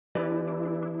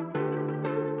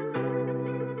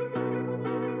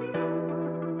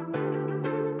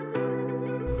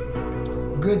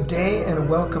Good day and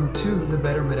welcome to the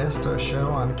Better Modesto Show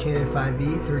on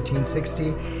KFIV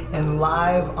 1360 and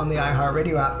live on the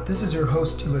iHeartRadio app. This is your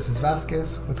host, Ulisses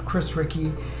Vasquez, with Chris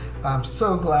Ricci. I'm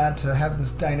so glad to have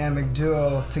this dynamic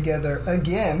duo together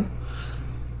again.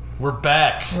 We're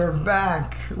back. We're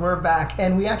back.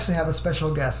 And we actually have a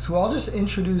special guest who I'll just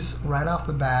introduce right off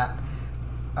the bat.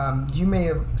 You may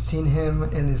have seen him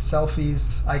in his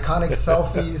selfies, iconic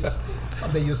selfies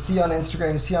that you'll see on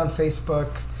Instagram, you see on Facebook.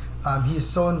 He's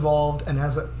so involved and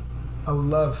has a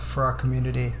love for our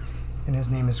community. And his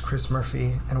name is Chris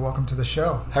Murphy. And welcome to the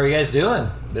show. How are you guys doing?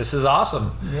 This is awesome.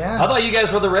 Yeah. I thought you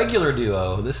guys were the regular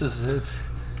duo. Well, that's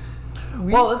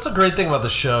a great thing about the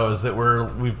show is that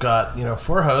we've got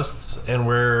 4 hosts and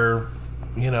we're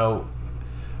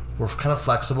kind of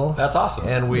flexible. That's awesome.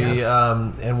 And we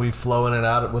flow in and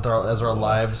out with as our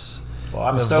lives. Well,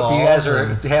 I'm stoked you guys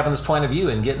are having this point of view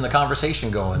and getting the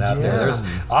conversation going out there.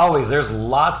 There's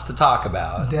lots to talk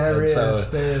about. There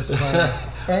is plenty.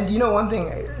 And one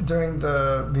thing,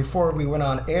 before we went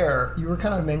on air, you were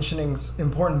kind of mentioning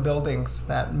important buildings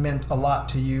that meant a lot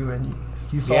to you and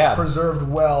you felt preserved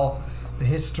well the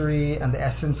history and the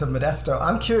essence of Modesto.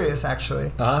 I'm curious,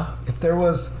 actually, if there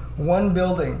was one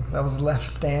building that was left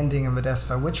standing in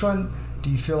Modesto, which one do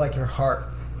you feel like your heart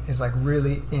is like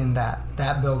really in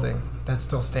that building that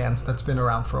still stands, that's been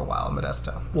around for a while in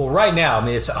Modesto? Well, right now,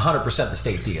 it's 100% the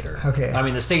State Theater. Okay.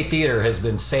 The State Theater has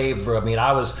been saved.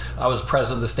 I was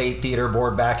president of the State Theater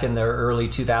Board back in the early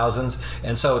 2000s,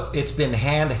 and so it's been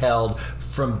handheld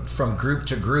from group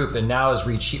to group, and now has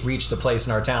reached a place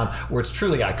in our town where it's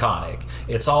truly iconic.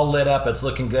 It's all lit up. It's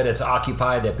looking good. It's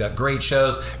occupied. They've got great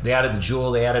shows. They added the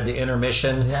Jewel. They added the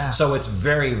Intermission. Yeah. So it's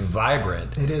very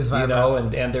vibrant. It is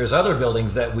vibrant. And there's other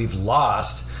buildings that we've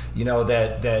lost.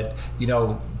 That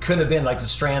could have been like the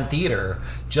Strand Theater,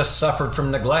 just suffered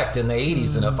from neglect in the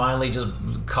 80s, and it finally just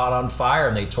caught on fire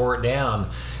and they tore it down.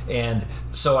 And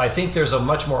so I think there's a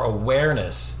much more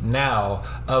awareness now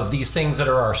of these things that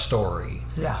are our story.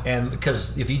 Yeah. And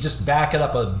because if you just back it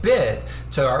up a bit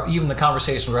to even the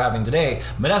conversation we're having today,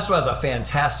 Modesto has a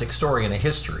fantastic story and a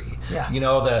history. Yeah.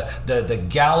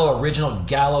 The original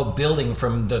Gallo building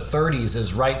from the 30s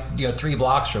is right, 3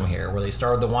 blocks from here where they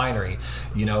started the winery.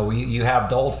 You have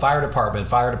the old fire department.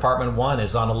 Fire Department 1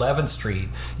 is on 11th Street.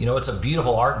 It's a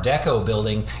beautiful Art Deco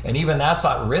building, and even that's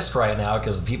at risk right now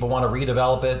because people want to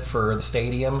redevelop it for the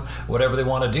stadium, whatever they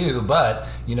want to do. But,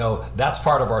 that's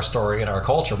part of our story and our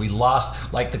culture. We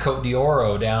lost, like the Cote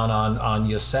d'Oro down on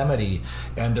Yosemite,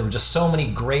 and there were just so many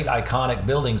great iconic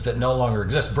buildings that no longer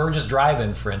exist. Burgess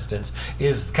Drive-In, for instance,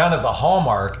 is kind of the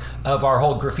hallmark of our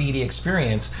whole graffiti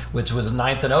experience, which was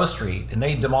 9th and O Street, and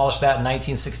they demolished that in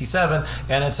 1967,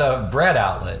 and it's a bread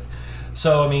outlet.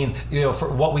 So,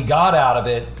 for what we got out of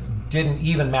it didn't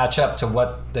even match up to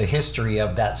what the history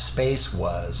of that space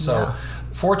was. So,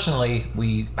 fortunately,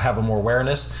 we have more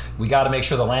awareness. We got to make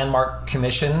sure the Landmark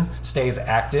Commission stays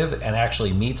active and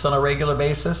actually meets on a regular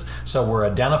basis. So we're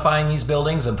identifying these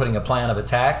buildings and putting a plan of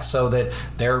attack so that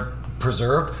they're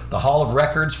preserved. The Hall of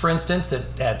Records, for instance,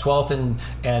 at 12th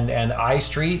and I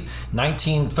Street,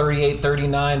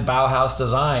 1938-39 Bauhaus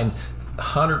design,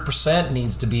 100%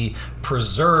 needs to be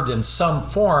preserved in some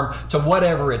form to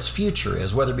whatever its future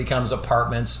is, whether it becomes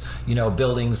apartments,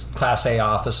 buildings, Class A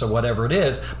office, or whatever it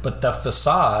is. But the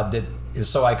facade that is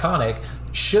so iconic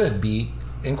should be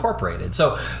incorporated.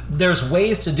 So there's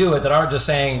ways to do it that aren't just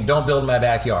saying, don't build in my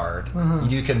backyard. Mm-hmm.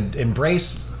 You can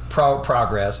embrace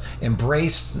progress,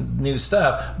 embrace new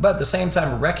stuff, but at the same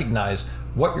time recognize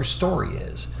what your story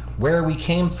is, where we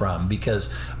came from,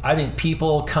 because I think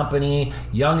people, company,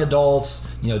 young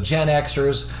adults, Gen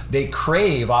Xers, they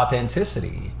crave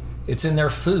authenticity. It's in their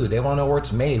food. They want to know where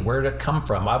it's made, where did it come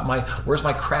from? Where's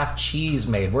my craft cheese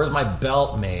made? Where's my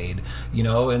belt made? And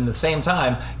at the same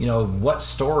time, what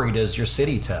story does your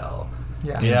city tell?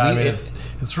 Yeah.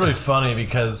 It's really funny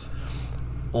because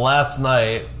last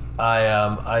night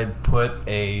I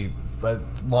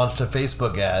launched a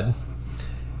Facebook ad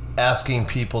asking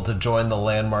people to join the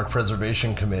Landmark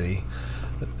Preservation Committee,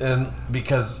 and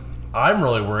because I'm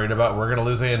really worried about we're going to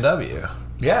lose A&W.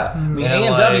 Yeah,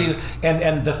 A&W,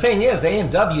 and the thing is,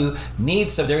 A&W there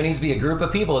needs to be a group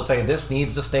of people that say this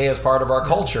needs to stay as part of our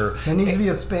culture. There needs to be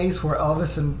a space where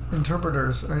Elvis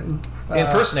interpreters,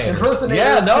 impersonators.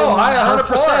 Yeah, no, I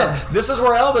 100%. This is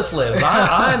where Elvis lives.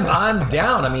 I'm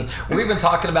down. We're even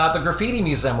talking about the graffiti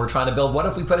museum we're trying to build. What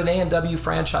if we put an A&W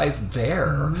franchise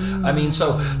there?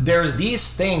 So there's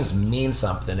these things mean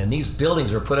something, and these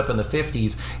buildings are put up in the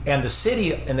 50s, and the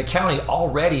city and the county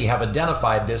already have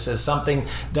identified this as something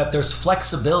that there's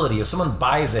flexibility. If someone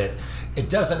buys it, it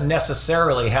doesn't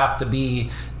necessarily have to be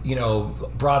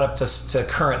brought up to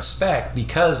current spec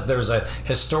because there's a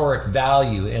historic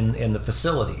value in the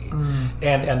facility.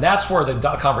 And that's where the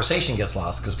conversation gets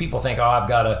lost, because people think, I've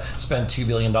got to spend $2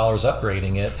 billion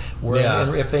upgrading it.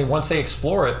 And once they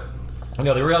explore it,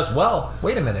 they realize, well,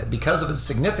 wait a minute, because of its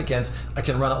significance, I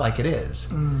can run it like it is.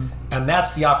 And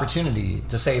that's the opportunity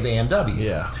to save A&W.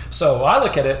 Yeah. So I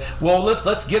look at it, well, let's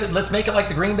make it like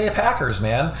the Green Bay Packers,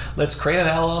 man. Let's create an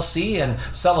LLC and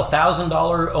sell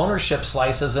 $1,000 ownership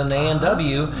slices in the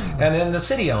A&W, and then the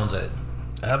city owns it.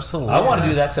 Absolutely. I want to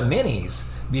do that to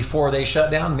Minis before they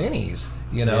shut down Minis.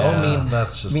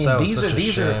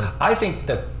 These are I think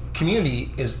the community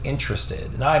is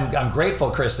interested, and I'm grateful,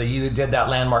 Chris, that you did that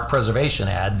landmark preservation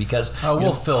ad, because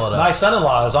we'll fill it up. My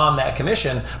son-in-law is on that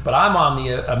commission, but I'm on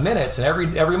the minutes, and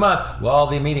every month,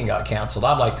 the meeting got canceled.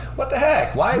 I'm like, what the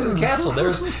heck? Why is it canceled?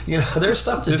 There's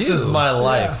stuff to do. This is my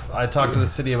life. I talk to the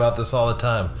city about this all the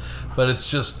time, but it's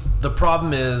just, the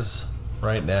problem is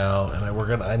right now, and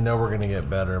I know we're gonna get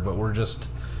better, but we're just.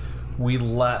 We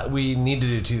need to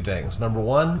do two things. Number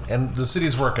one, and the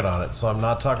city's working on it, so I'm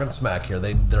not talking smack here.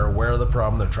 They're aware of the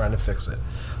problem. They're trying to fix it.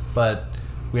 But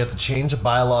we have to change the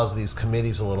bylaws of these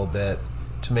committees a little bit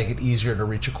to make it easier to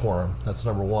reach a quorum. That's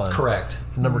number one. Correct.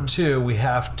 And number two, we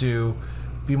have to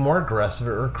be more aggressive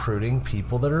at recruiting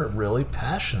people that are really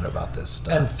passionate about this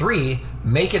stuff. And three,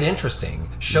 make it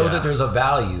interesting. Show that there's a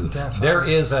value. Definitely. There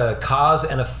is a cause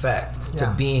and effect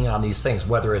to being on these things,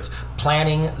 whether it's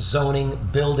planning, zoning,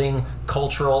 building,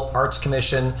 cultural, arts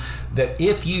commission, that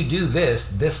if you do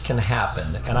this can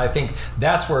happen. And I think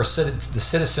that's where the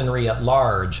citizenry at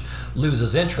large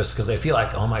loses interest, because they feel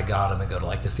like, oh my God, I'm going to go to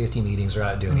like the 50 meetings or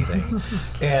not do anything.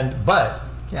 But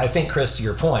I think, Chris, to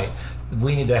your point,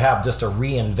 we need to have just a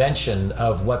reinvention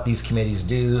of what these committees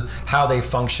do, how they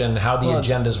function, how the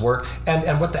agendas work,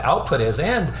 and what the output is,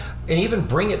 and even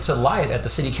bring it to light at the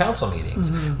city council meetings.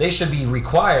 They should be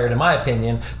required, in my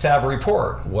opinion, to have a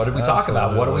report. What did we talk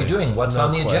about? What are we doing? What's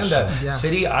on the agenda?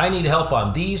 City, I need help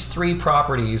on these 3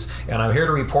 properties, and I'm here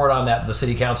to report on that to the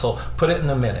city council. Put it in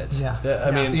the minutes.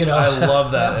 I mean, I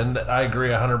love that, and I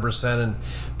agree 100%.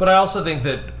 But I also think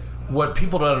that what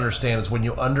people don't understand is when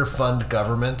you underfund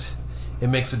government, it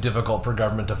makes it difficult for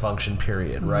government to function,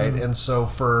 period, right? And so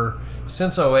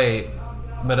since 2008,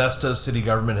 Modesto city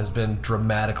government has been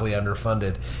dramatically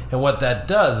underfunded. And what that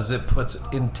does is it puts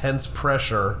intense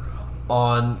pressure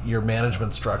on your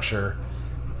management structure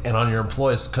and on your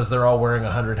employees, because they're all wearing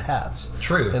 100 hats.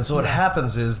 True. And so what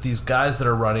happens is these guys that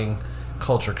are running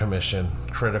Culture Commission,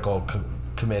 Critical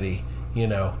Committee,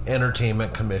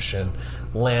 Entertainment Commission,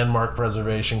 Landmark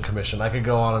Preservation Commission, I could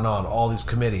go on and on, all these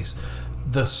committees.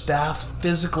 The staff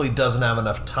physically doesn't have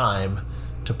enough time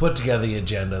to put together the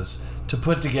agendas, to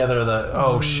put together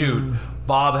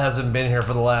Bob hasn't been here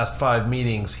for the last 5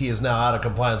 meetings. He is now out of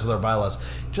compliance with our bylaws.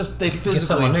 Just they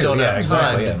physically don't have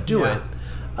time to do it.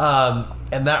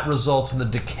 And that results in the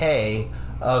decay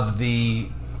of the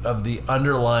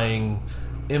underlying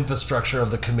infrastructure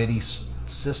of the committee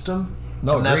system.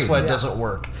 And that's why it doesn't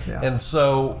work. And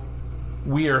so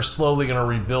we are slowly going to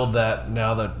rebuild that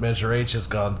now that Measure H has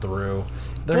gone through.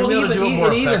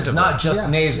 It's not just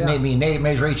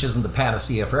Measure H isn't the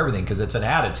panacea for everything, because it's an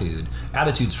attitude.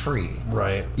 Attitude's free,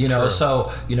 right?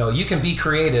 So you can be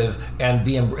creative and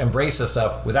embrace this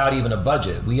stuff without even a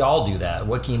budget. We all do that.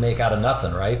 What can you make out of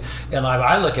nothing, right? And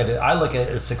I look at it. I look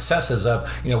at successes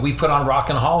of we put on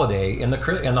Rockin' Holiday in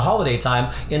the holiday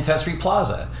time in 10th Street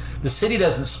Plaza. The city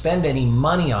doesn't spend any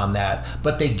money on that,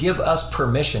 but they give us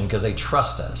permission because they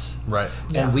trust us. Right.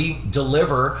 And we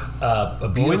deliver a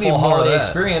beautiful holiday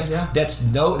experience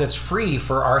that's free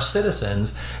for our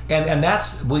citizens. And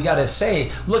that's, we got to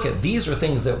say, look, these are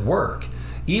things that work.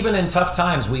 Even in tough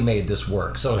times, we made this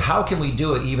work. So how can we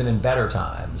do it even in better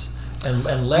times?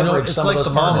 And leverage some of those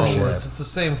partnerships. Awards. It's the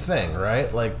same thing,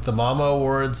 right? Like the Mama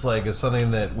Awards, is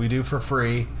something that we do for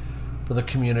free for the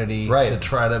community to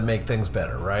try to make things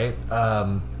better, right?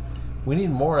 We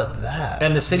need more of that.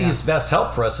 And the city's best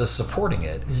help for us is supporting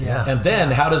it. Yeah. And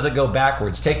then how does it go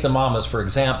backwards? Take the Mamas, for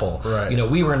example. Right.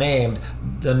 We were named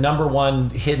the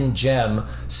 #1 hidden gem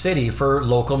city for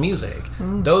local music.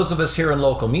 Those of us here in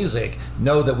local music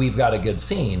know that we've got a good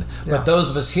scene, but those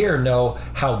of us here know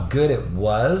how good it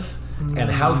was and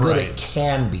how good it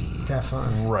can be.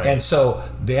 Definitely. Right. And so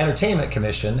the Entertainment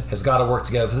Commission has got to work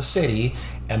together with the city,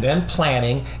 and then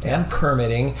planning and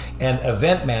permitting and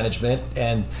event management,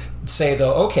 and say,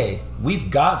 though, okay, we've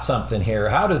got something here.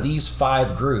 How do these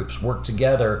 5 groups work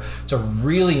together to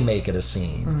really make it a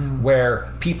scene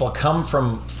where people come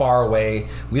from far away?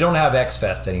 We don't have X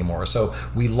Fest anymore, so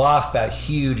we lost that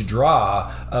huge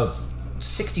draw of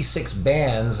 66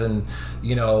 bands and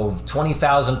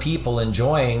 20,000 people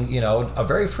enjoying a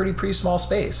very pretty small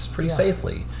space pretty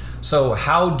safely. So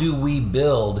how do we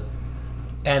build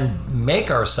and make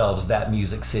ourselves that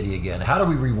music city again? How do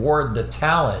we reward the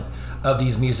talent of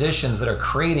these musicians that are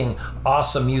creating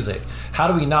awesome music? How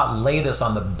do we not lay this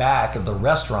on the back of the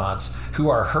restaurants who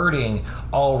are hurting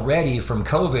already from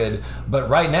COVID, but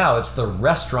right now it's the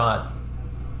restaurant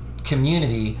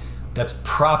community that's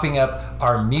propping up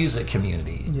our music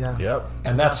community. Yeah. Yep.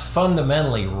 And that's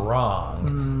fundamentally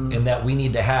wrong in that we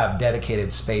need to have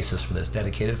dedicated spaces for this,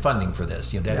 dedicated funding for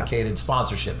this, dedicated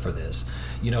sponsorship for this.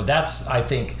 That's, I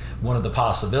think, one of the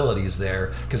possibilities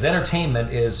there, because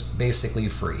entertainment is basically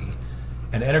free.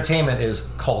 And entertainment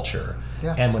is culture.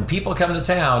 Yeah. And when people come to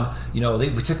town,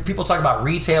 people talk about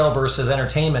retail versus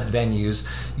entertainment venues.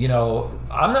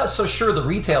 I'm not so sure the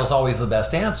retail is always the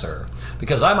best answer,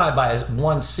 because I might buy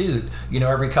one suit,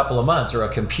 every couple of months, or a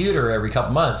computer every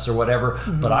couple months or whatever.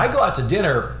 Mm-hmm. But I go out to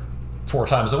dinner 4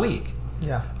 times a week.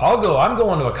 Yeah. I'm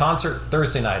going to a concert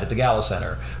Thursday night at the Gala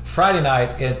Center, Friday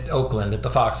night at Oakland at the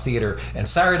Fox Theater, and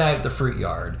Saturday night at the Fruit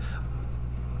Yard.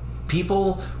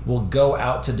 People will go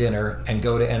out to dinner and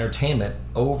go to entertainment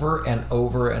over and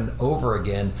over and over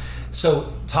again.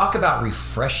 So talk about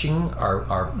refreshing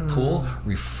our pool,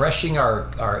 refreshing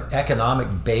our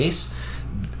economic base.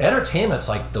 Entertainment's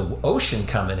like the ocean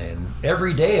coming in.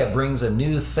 Every day it brings a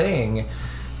new thing,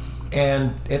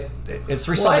 and it's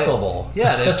recyclable.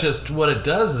 What it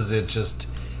does is it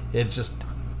just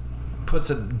puts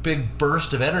a big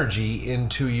burst of energy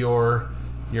into your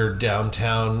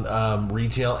downtown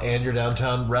retail and your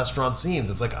downtown restaurant scenes.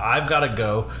 It's like, I've got to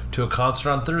go to a concert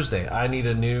on Thursday. I need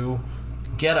a new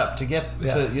get up to get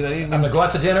to, I'm going to go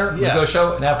out to dinner, go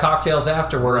show and have cocktails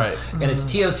afterwards. Right. And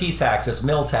it's TOT tax, it's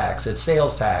mill tax, it's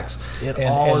sales tax. It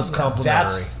all is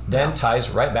complimentary. Then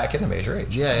ties right back into Major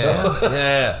H.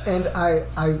 Yeah. And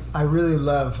I really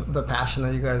love the passion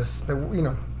that you guys,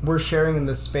 we're sharing in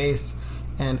this space.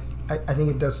 And I think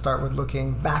it does start with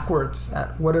looking backwards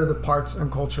at what are the parts and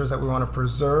cultures that we want to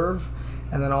preserve,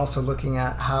 and then also looking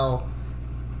at how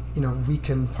we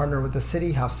can partner with the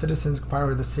city, how citizens can partner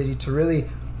with the city to really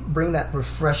bring that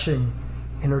refreshing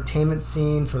entertainment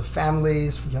scene for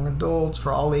families, for young adults,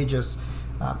 for all ages,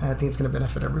 and I think it's going to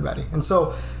benefit everybody. And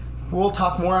so we'll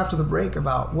talk more after the break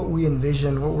about what we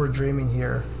envision, what we're dreaming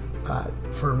here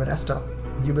for Modesto.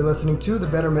 You've been listening to the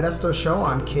Better Modesto Show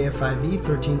on KFIV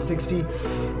 1360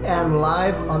 and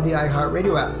live on the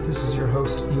iHeartRadio app. This is your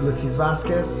host, Ulisses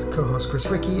Vasquez, co-host Chris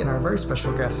Ricci, and our very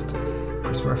special guest,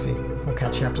 Chris Murphy. We'll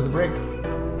catch you after the break.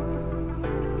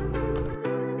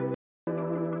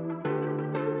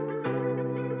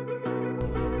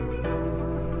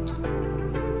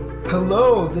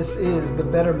 Hello, this is the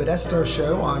Better Modesto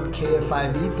Show on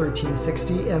KFIV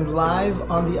 1360 and live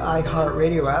on the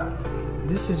iHeartRadio app.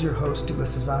 This is your host,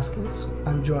 Ulisses Vasquez.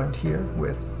 I'm joined here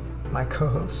with my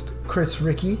co-host, Chris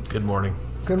Ricci. Good morning.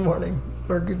 Good morning,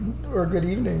 or good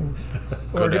evening,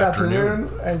 or good afternoon,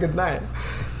 and good night.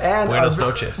 And Buenas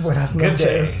noches. Buenas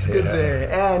noches. Good day.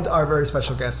 And our very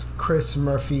special guest, Chris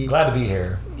Murphy. Glad to be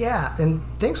here. Yeah, and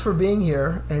thanks for being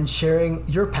here and sharing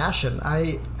your passion.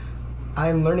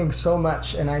 I'm learning so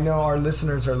much, and I know our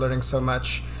listeners are learning so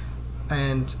much,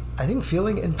 and I think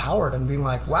feeling empowered and being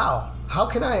like, wow, how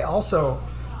can I also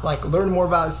learn more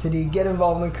about the city, get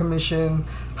involved in the commission?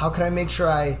 How can I make sure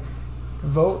I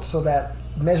vote so that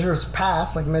measures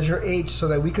pass, like Measure H, so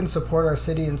that we can support our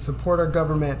city and support our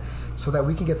government so that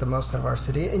we can get the most out of our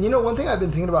city? And one thing I've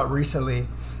been thinking about recently,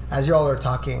 as y'all are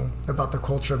talking about the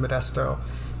culture of Modesto,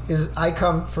 is I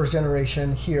come first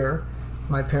generation here.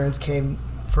 My parents came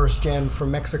first gen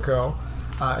from Mexico,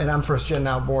 and I'm first gen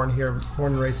now, born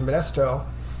and raised in Modesto.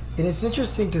 And it's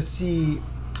interesting to see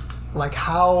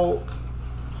how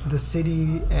the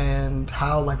city and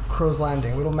how Crow's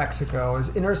Landing, Little Mexico,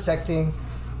 is intersecting,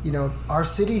 our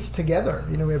cities together.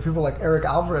 We have people like Eric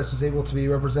Alvarez, who's able to be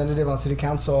representative on city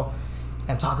council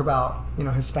and talk about,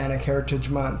 Hispanic Heritage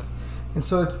Month. And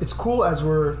so it's cool as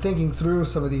we're thinking through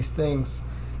some of these things,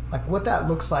 what that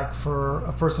looks like for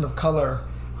a person of color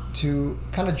to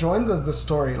kind of join the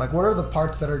story. What are the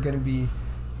parts that are going to be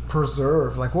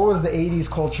preserved? What was the 80s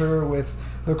culture with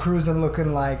the cruising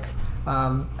looking like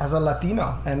as a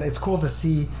Latino? And it's cool to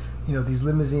see, these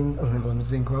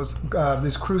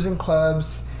these cruising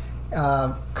clubs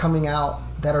coming out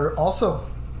that are also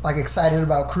excited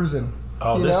about cruising.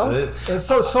 It's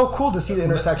so cool to see the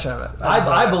intersection of it.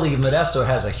 I believe Modesto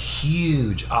has a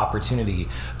huge opportunity.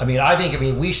 I think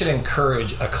we should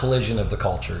encourage a collision of the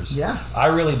cultures. Yeah, I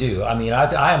really do.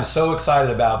 I am so excited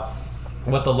about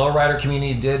what the lowrider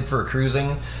community did for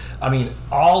cruising.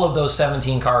 All of those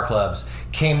 17 car clubs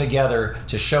came together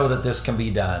to show that this can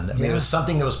be done. I mean, it was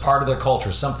something that was part of their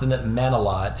culture, something that meant a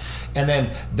lot. And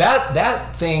then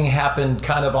that thing happened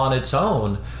kind of on its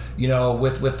own, you know,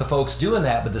 with the folks doing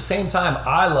that. But at the same time,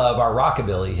 I love our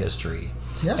rockabilly history.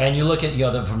 Yeah. And you look at, you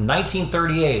know, from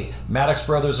 1938, Maddox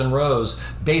Brothers and Rose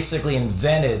basically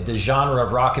invented the genre of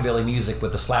rockabilly music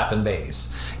with the slap and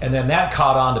bass. And then that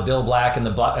caught on to Bill Black and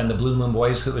the Blue Moon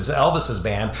Boys, who was Elvis's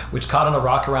band, which caught on to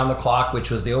Rock Around the Clock,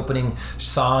 which was the opening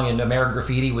song in American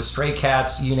Graffiti with Stray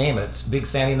Cats, you name it, Big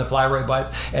Sandy and the Flyaway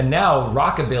Boys. And now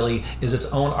rockabilly is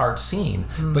its own art scene.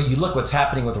 But you look what's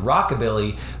happening with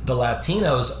rockabilly, the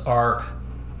Latinos are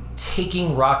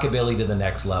taking rockabilly to the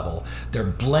next level. They're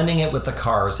blending it with the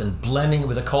cars and blending it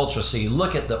with the culture. So you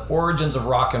look at the origins of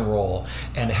rock and roll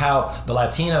and how the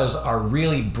Latinos are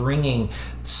really bringing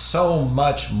so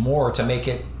much more to make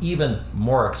it even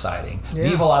more exciting. Yeah.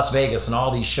 Viva Las Vegas and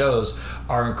all these shows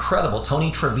are incredible.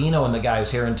 Tony Trevino and the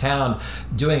guys here in town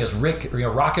doing his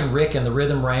Rockin' Rick and the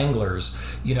Rhythm Wranglers.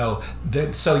 You know,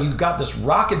 so you've got this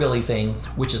rockabilly thing,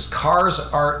 which is cars,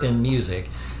 art, and music,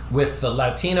 with the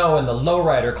Latino and the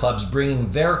lowrider clubs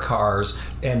bringing their cars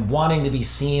and wanting to be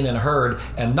seen and heard,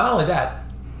 and not only that,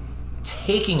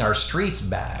 taking our streets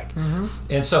back.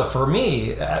 And so for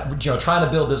me, trying to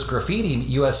build this Graffiti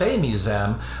USA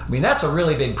museum, I mean, that's a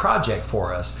really big project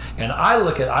for us. And I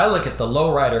look at the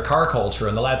lowrider car culture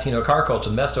and the Latino car culture,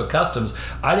 the Modesto Customs.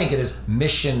 I think it is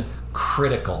mission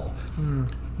critical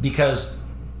because,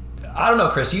 I don't know,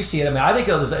 Chris, you see it. I mean, I think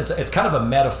it's kind of a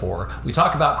metaphor. We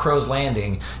talk about Crow's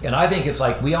Landing, and I think it's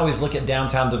like we always look at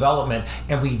downtown development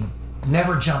and we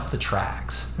never jump the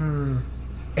tracks.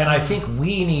 And I think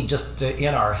we need just to,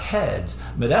 in our heads,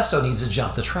 Modesto needs to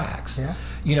jump the tracks. Yeah.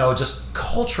 You know, just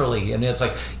culturally. And it's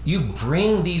like, you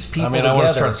bring these people together. I want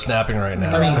to start snapping right now.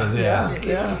 There's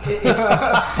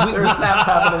snaps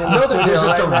happening in the studio there's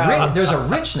just there's a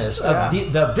richness of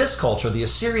this culture, the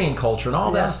Assyrian culture, and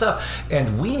all that stuff.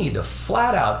 And we need to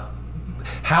flat out,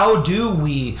 how do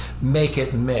we make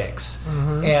it mix?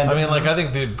 And I mean, like, I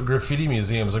think the Graffiti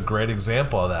Museum is a great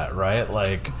example of that, right?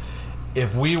 Like,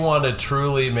 if we want to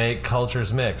truly make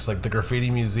cultures mix, like the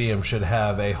Graffiti Museum should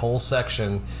have a whole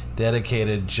section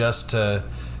dedicated just to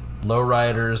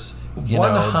lowriders, you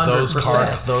 100%. Know,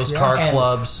 those car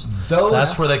clubs.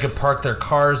 That's where they can park their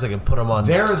cars. They can put them on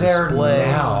display. They're there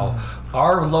now.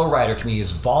 Our lowrider community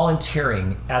is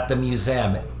volunteering at the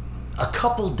museum a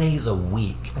couple days a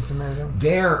week. That's amazing.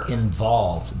 They're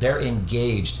involved, they're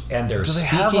engaged, and they're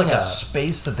speaking up. Do they have a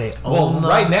space that they own? Well,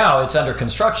 right now it's under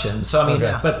construction. So I mean,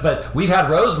 but we've had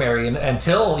Rosemary and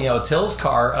Till's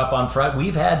car up on front.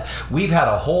 We've had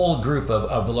a whole group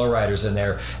of the lowriders in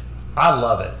there. I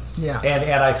love it. Yeah.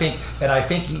 And I think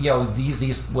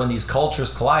these when these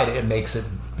cultures collide, it makes it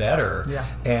better. Yeah.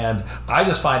 And I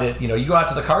just find it. You go out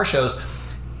to the car shows,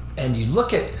 and you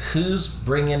look at who's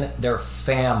bringing their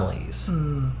families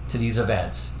to these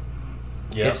events.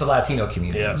 Yep. It's the Latino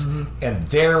communities. Yep. And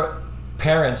their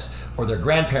parents or their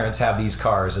grandparents have these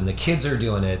cars, and the kids are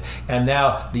doing it. And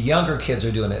now the younger kids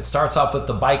are doing it. It starts off with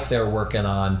the bike they're working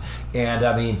on. And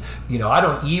I mean, I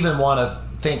don't even want to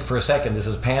think for a second this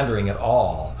is pandering at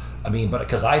all. I mean, but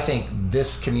because I think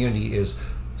this community is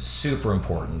super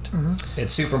important.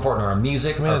 It's super important to our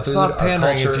music, our it's food, not pandering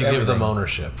our culture, if you everything. give them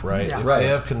ownership, right? Yeah. If they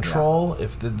have control,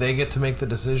 if they get to make the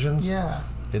decisions,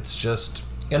 it's just...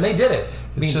 And they did it.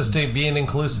 It's just being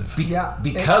inclusive.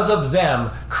 Because of them,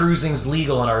 cruising's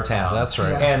legal in our town. That's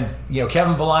right. And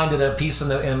Kevin Valine did a piece in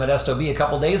Modesto View a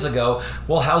couple days ago.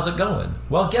 Well, how's it going?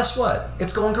 Well, guess what?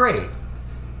 It's going great.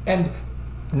 And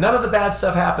none of the bad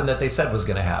stuff happened that they said was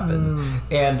going to happen.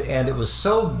 And it was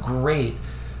so great.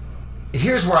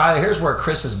 Here's where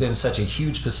Chris has been such a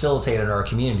huge facilitator in our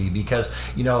community, because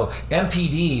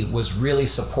MPD was really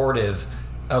supportive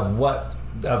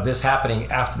of this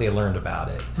happening after they learned about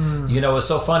it. It's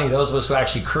so funny, those of us who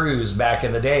actually cruised back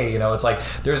in the day, it's like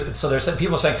there's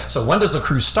people saying, so when does the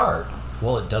cruise start?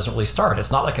 Well, it doesn't really start.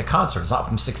 It's not like a concert. It's not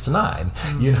from 6 to 9.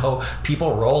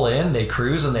 People roll in, they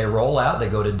cruise, and they roll out. They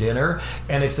go to dinner,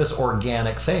 and it's this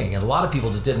organic thing. And a lot of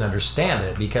people just didn't understand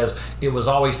it because it was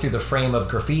always through the frame of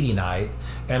graffiti night,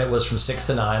 and it was from 6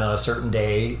 to 9 on a certain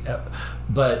day.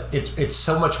 But it's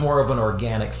so much more of an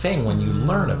organic thing when you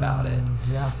learn about it.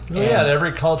 Yeah. And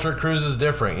every culture cruise is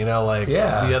different.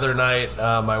 The other night,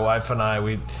 my wife and I,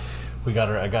 we got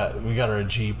her a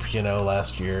Jeep,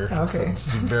 last year. Okay.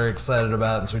 So very excited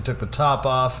about it. And so we took the top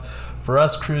off. For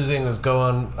us, cruising was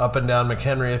going up and down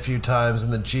McHenry a few times in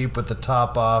the Jeep with the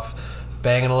top off,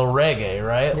 banging a little reggae,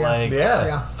 right?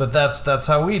 Yeah. But that's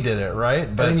how we did it,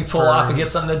 right? But then you pull off and get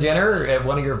something to dinner at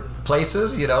one of your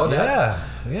places, Yeah.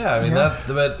 I mean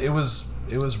but it was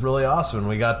really awesome.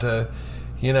 We got to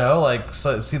You know, like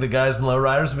see the guys in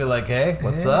lowriders and be like, "Hey,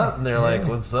 what's up?" And they're like,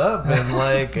 "What's up?" And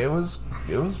like it was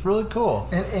really cool.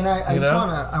 And I just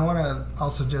wanna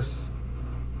also just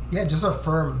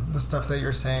affirm the stuff that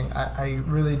you're saying. I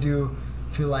really do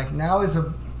feel like now is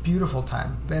a beautiful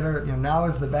time. Now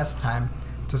is the best time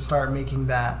to start making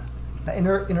that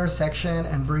intersection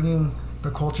and bringing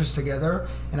the cultures together.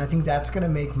 And I think that's going to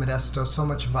make Modesto so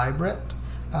much vibrant.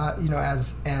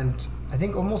 And I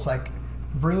think almost like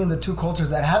bringing the two cultures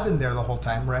that have been there the whole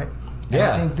time, right? And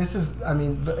I think this is,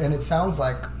 and it sounds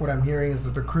like what I'm hearing is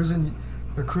that the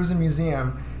Cruisin'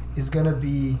 Museum is going to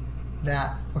be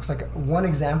looks like one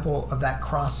example of that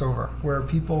crossover where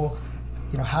people,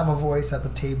 have a voice at the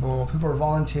table. People are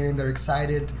volunteering. They're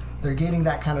excited. They're getting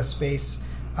that kind of space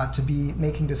to be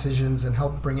making decisions and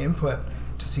help bring input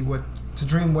to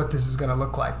dream what this is going to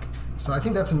look like. So I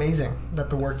think that's amazing that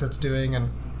the work that's doing, and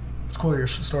it's cool your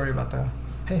story about the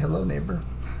hey, hello neighbor,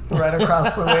 right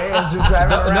across the way as you're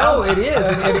driving around. No, it is,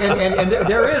 and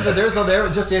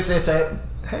it's a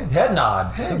head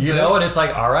nod, and it's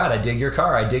like, all right, I dig your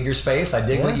car, I dig your space, I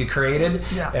dig what you created,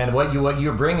 and what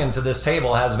you're bringing to this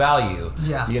table has value.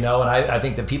 And I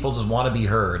think that people just want to be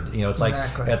heard. It's like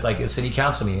at like a city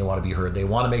council meeting, they want to be heard. They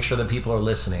want to make sure that people are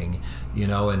listening.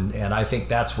 And I think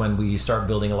that's when we start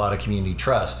building a lot of community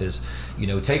trust. Is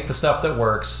take the stuff that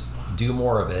works, do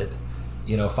more of it.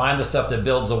 Find the stuff that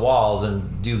builds the walls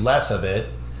and do less of it.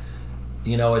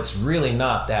 It's really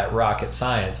not that rocket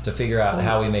science to figure out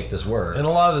how we make this work. And a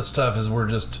lot of this stuff is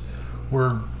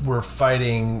we're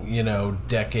fighting,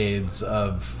 decades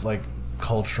of like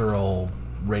cultural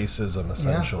racism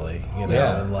essentially,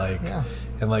 and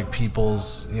like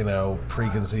people's,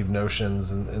 preconceived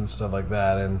notions and stuff like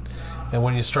that. And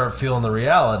when you start feeling the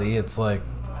reality, it's like,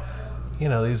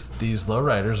 these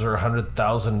lowriders are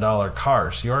 $100,000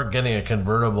 cars. You aren't getting a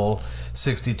convertible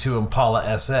 62 Impala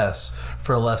SS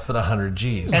for less than 100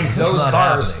 G's. And those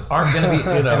cars aren't going to be,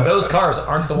 and those cars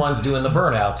aren't the ones doing the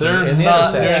burnouts in the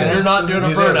intersection. You're not doing a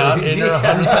burnout in your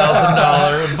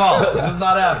 $100,000 Impala. It's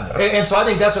not happening. And so I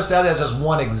think that's just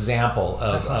one example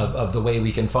of the way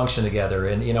we can function together.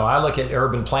 And, I look at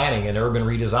urban planning and urban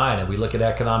redesign, and we look at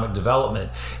economic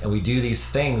development, and we do these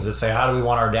things that say, how do we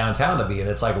want our downtown to be? And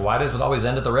it's like, why does it always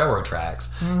end at the railroad tracks?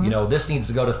 Mm-hmm. This needs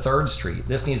to go to 3rd Street.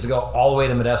 This needs to go all the way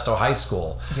to Modesto High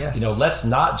School. Yes. Let's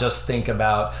not just think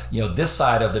about, this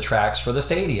side of the tracks for the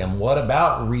stadium. What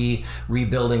about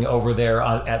rebuilding over there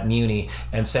at Muni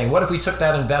and saying, what if we took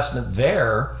that investment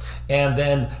there and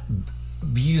then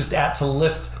used that to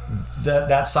lift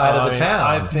that side of the town?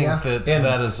 I think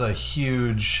that is a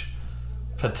huge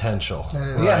potential.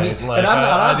 Right? And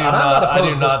I'm not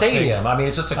opposed to the stadium.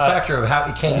 It's just a factor of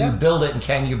how can you build it and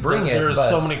can you bring it. There's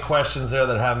so many questions there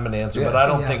that haven't been answered, but I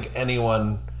don't think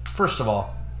anyone, first of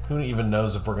all, who even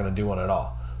knows if we're going to do one at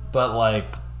all? But like,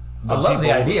 I love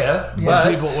the idea.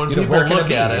 But when people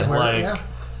look at it,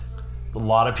 a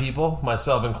lot of people,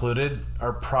 myself included,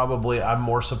 I'm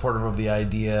more supportive of the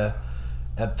idea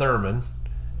at Thurman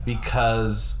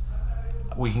because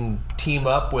we can team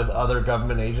up with other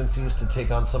government agencies to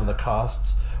take on some of the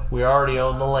costs. We already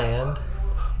own the land.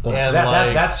 Well, and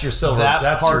that's your silver.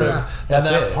 That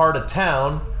part of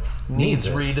town needs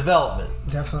redevelopment.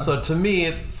 Definitely. So to me,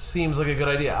 it seems like a good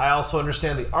idea. I also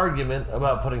understand the argument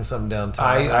about putting something downtown.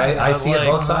 I see it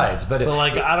both sides, but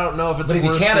I don't know if it's. But if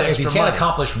you can't money.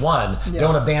 Accomplish one,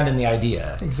 don't abandon the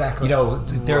idea. Exactly.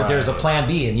 There's a plan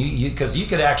B, and because you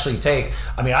could actually take.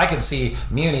 I could see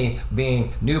Muni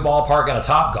being new ballpark and a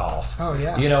Topgolf. Oh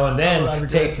yeah. And then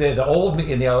take the old,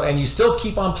 and you still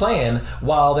keep on playing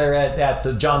while they're at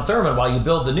the John Thurman while you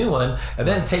build the new one, and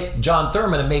then take John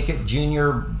Thurman and make it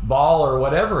junior ball or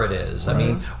whatever it is.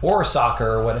 Or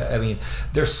soccer or whatever.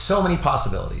 There's so many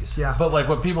possibilities. Yeah. But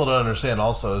what people don't understand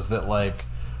also is that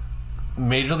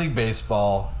Major League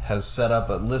Baseball has set up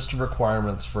a list of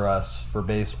requirements for us for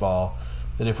baseball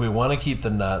that if we want to keep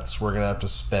the nuts, we're going to have to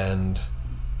spend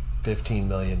 $15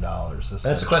 million.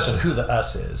 That's a question of who the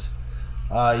us is.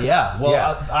 I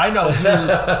know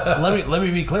who. let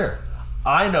me be clear.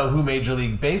 I know who Major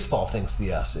League Baseball thinks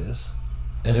the us is.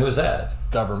 And who is that?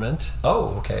 Government.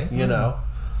 Oh, okay.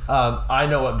 I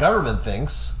know what government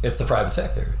thinks. It's the private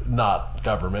sector, not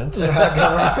government.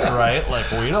 Right?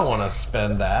 We don't want to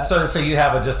spend that. So you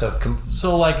have it's off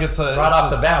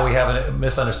the bat we have a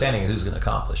misunderstanding of who's going to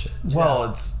accomplish it.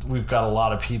 Well, we've got a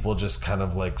lot of people just kind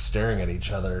of staring at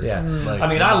each other. Yeah.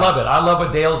 I love it. I love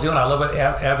what Dale's doing. I love what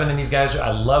Evan and these guys do.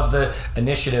 I love the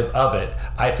initiative of it.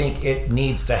 I think it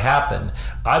needs to happen.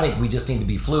 I think we just need to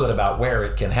be fluid about where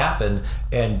it can happen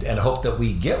and hope that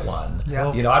we get one. Yeah.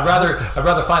 I'd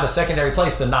rather find a secondary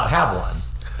place than not have one.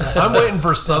 I'm waiting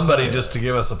for somebody just to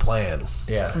give us a plan.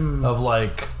 Yeah. Of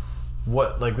like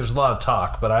what, like there's a lot of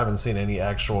talk, but I haven't seen any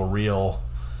actual real,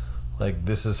 like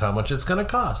this is how much it's going to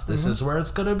cost. This is where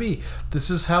it's going to be. This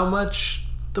is how much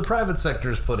the private sector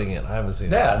is putting in. I haven't seen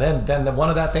that. Yeah, then one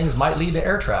of that things might lead to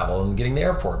air travel and getting the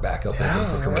airport back open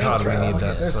for commercial travel. We need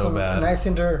that There's so some bad. Nice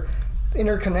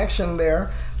interconnection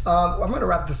there. I'm going to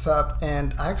wrap this up,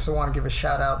 and I actually want to give a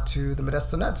shout out to the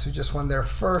Modesto Nuts, who just won their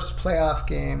first playoff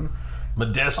game.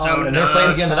 Modesto, and they're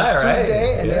playing again tonight, right?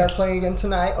 Tuesday, and they are playing again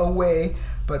tonight away.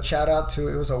 But shout out to,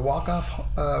 it was a walk-off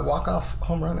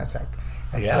home run, I think.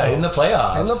 And yeah, in the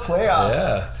playoffs. In the playoffs.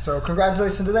 Yeah. So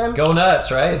congratulations to them. Go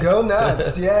Nuts, right? Go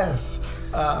Nuts, yes.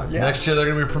 Yeah. Next year they're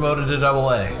going to be promoted to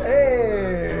AA.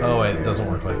 Hey. Oh wait, it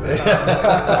doesn't work like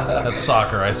that. That's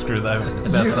soccer. I mess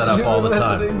that up all the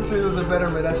time. You're listening to the Better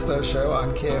Modesto Show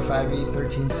on KFIV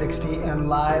 1360 and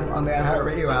live on the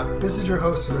iHeartRadio app. This is your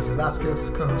host, Ulisses Vasquez,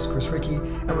 co-host Chris Ricci,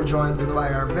 and we're joined by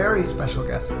our very special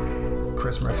guest,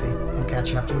 Chris Murphy. I'll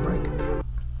catch you after the break.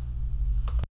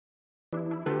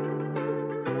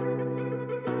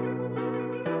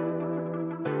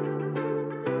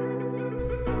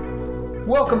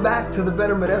 Welcome back to the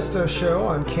Better Modesto Show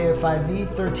on KFIV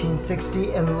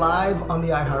 1360 and live on the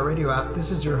iHeartRadio app.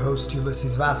 This is your host,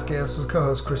 Ulisses Vasquez, with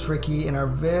co-host Chris Ricci, and our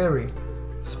very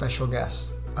special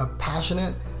guest, a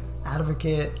passionate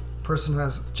advocate, person who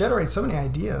has generated so many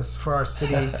ideas for our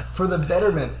city, for the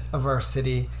betterment of our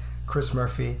city, Chris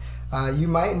Murphy. You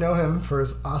might know him for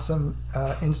his awesome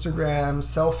Instagram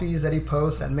selfies that he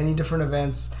posts at many different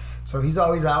events. So he's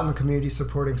always out in the community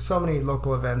supporting so many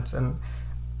local events, and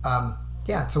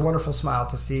yeah, it's a wonderful smile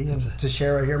to see and to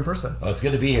share right here in person. Oh, it's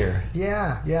good to be here.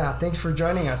 Yeah. Thanks for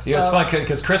joining us. Yeah, it's fun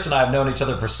because Chris and I have known each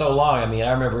other for so long. I mean,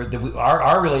 I remember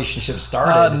our relationship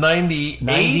started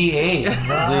 98.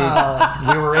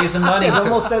 Wow. We were raising money. It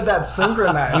almost said that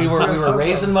synchronized. We were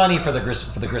raising money for the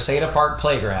Grisada Park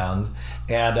playground.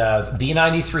 And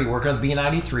B93, working with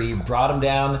B93, brought him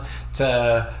down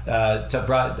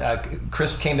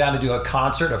Chris came down to do a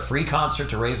free concert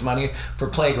to raise money for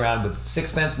Playground with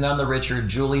Sixpence None the Richer,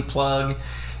 Julie Plug.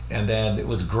 And then it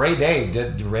was a great day.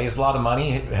 Raised a lot of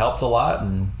money, helped a lot,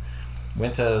 and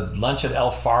went to lunch at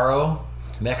El Faro,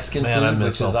 Mexican food, I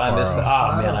miss steak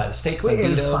fundito.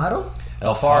 Wait, El Faro?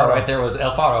 El Faro, right there was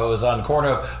El Faro. It was on the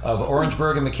corner of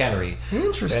Orangeburg and McHenry.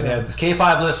 Interesting. And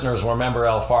K5 listeners will remember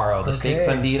El Faro. The steak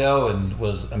fundito and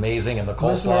was amazing, and the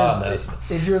coleslaw.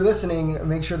 If you're listening,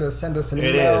 make sure to send us an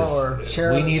email or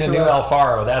share. We need a new El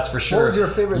Faro, that's for sure. What was your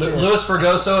favorite dish? Louis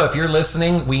Fergoso, if you're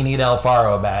listening, we need El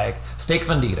Faro back. Steak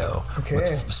fundito. Okay.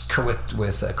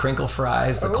 With crinkle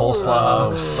fries, the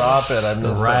coleslaw. Stop it! I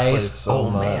miss the rice. That place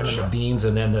so much. Man, and the beans,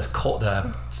 and then the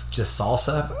just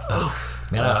salsa. Oh.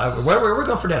 Man, we're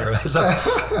going for dinner. So,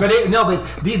 but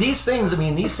these things. I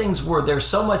mean, these things there's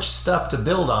so much stuff to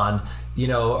build on,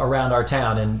 around our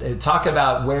town, and talk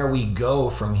about where we go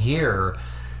from here.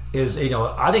 Is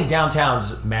I think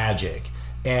downtown's magic,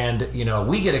 and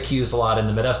we get accused a lot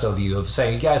in the Modesto View of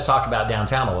saying you guys talk about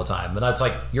downtown all the time, and it's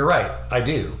like you're right, I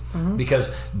do,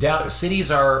 because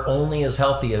cities are only as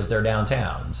healthy as their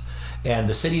downtowns, and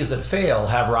the cities that fail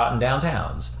have rotten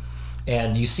downtowns.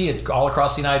 And you see it all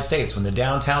across the United States. When the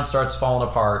downtown starts falling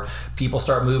apart, people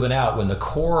start moving out. When the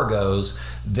core goes,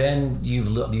 then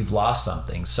you've lost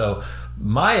something. So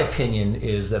my opinion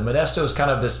is that Modesto is kind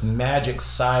of this magic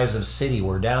size of city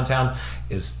where downtown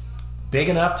is big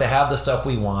enough to have the stuff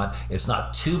we want. It's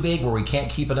not too big where we can't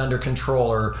keep it under control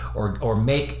or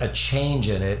make a change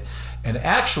in it, and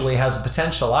actually has the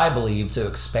potential, I believe, to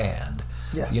expand.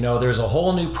 Yeah. There's a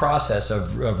whole new process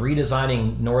of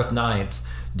redesigning North 9th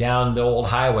down the old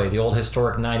highway, the old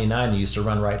historic 99 that used to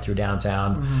run right through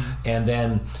downtown. And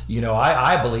then,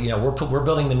 I believe, we're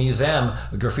building the museum,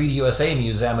 the Graffiti USA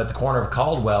Museum at the corner of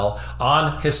Caldwell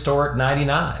on historic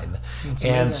 99.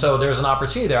 And so there's an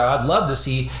opportunity there. I'd love to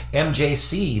see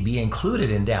MJC be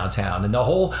included in downtown and the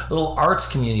whole little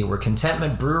arts community where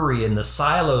Contentment Brewery and the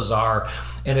silos are.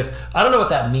 And I don't know what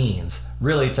that means,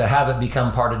 really, to have it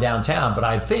become part of downtown, but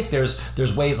I think there's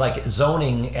ways like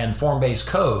zoning and form-based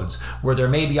codes where there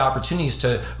may be opportunities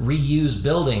to reuse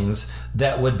buildings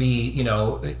that would be,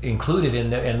 included in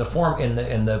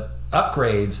the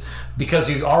upgrades, because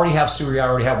you already have sewer, you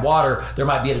already have water. There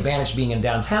might be an advantage being in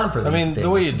downtown for these things. The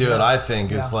way you do it, I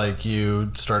think, is like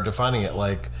you start defining it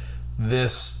like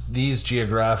these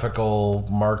geographical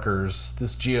markers,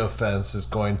 this geofence is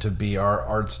going to be our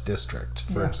arts district,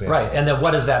 for example. Right, and then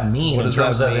what does that mean in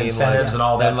terms of incentives and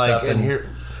all that stuff? And here,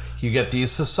 you get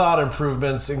these facade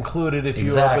improvements included if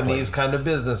you open these kind of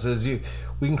businesses.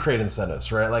 We can create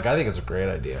incentives, right? Like, I think it's a great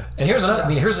idea. And here's another. I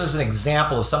mean, here's just an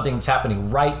example of something that's happening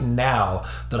right now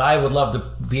that I would love to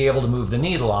be able to move the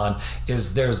needle on.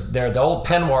 Is the old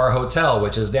Penwar Hotel,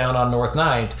 which is down on North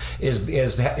 9th,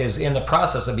 is in the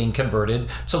process of being converted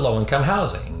to low income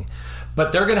housing,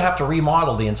 but they're going to have to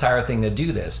remodel the entire thing to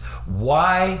do this.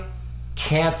 Why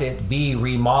can't it be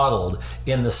remodeled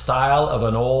in the style of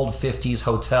an old 50s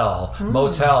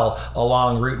motel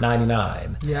along Route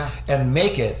 99? Yeah. And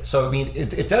make it so, I mean,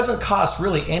 it doesn't cost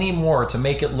really any more to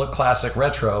make it look classic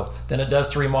retro than it does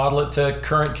to remodel it to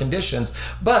current conditions,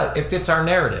 but it fits our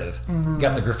narrative. We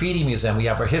got the Graffiti Museum, we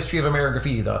have our history of American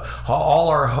graffiti, all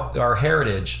our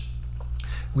heritage.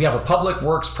 We have a public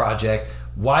works project.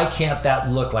 Why can't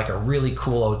that look like a really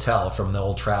cool hotel from the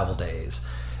old travel days?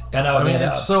 And I mean,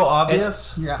 it's so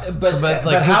obvious. But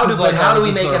how do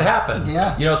we make it happen?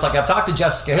 Yeah. You know, it's like I've talked to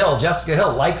Jessica Hill. Jessica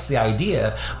Hill likes the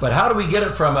idea, but how do we get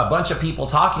it from a bunch of people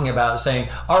talking about it, saying,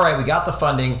 all right, we got the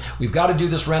funding, we've got to do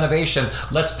this renovation,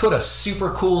 let's put a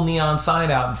super cool neon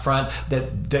sign out in front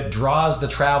that draws the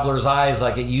traveler's eyes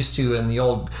like it used to in the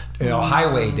old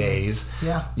highway days.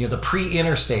 Yeah. You know, the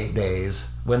pre-interstate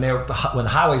days when the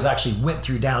highways actually went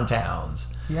through downtowns.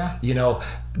 Yeah. You know,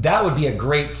 that would be a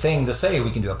great thing to say.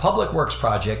 We can do a public works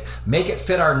project, make it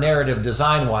fit our narrative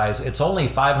design-wise. It's only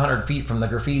 500 feet from the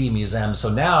Graffiti Museum. So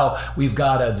now we've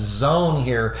got a zone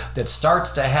here that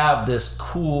starts to have this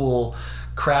cool,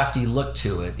 crafty look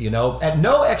to it, you know, at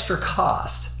no extra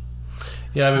cost.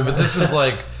 Yeah, I mean, but this is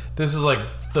like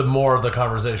the more of the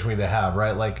conversation we need to have,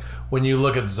 right? Like, when you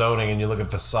look at zoning and you look at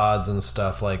facades and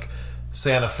stuff, like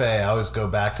Santa Fe, I always go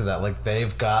back to that. Like,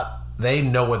 they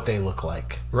know what they look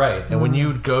like. Right. And when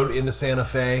you go into Santa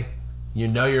Fe, you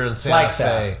know you're in Santa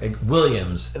Fe.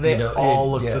 Williams. They all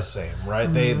look the same, right?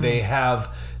 They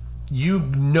have, you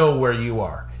know where you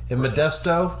are. In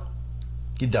Modesto,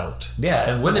 you don't.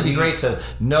 Yeah, and wouldn't it be great to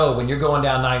know when you're going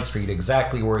down 9th Street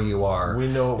exactly where you are? We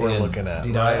know what we're looking at.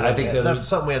 You know, right? I think that's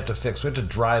something we have to fix. We have to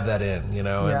drive that in, you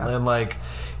know? Yeah. And like,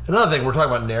 another thing, we're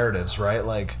talking about narratives, right?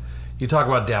 Like, you talk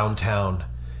about downtown,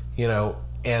 you know,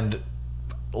 and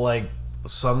like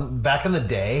back in the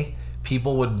day,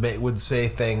 people would say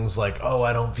things like, "Oh,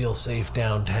 I don't feel safe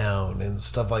downtown," and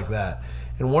stuff like that.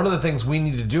 And one of the things we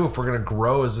need to do if we're going to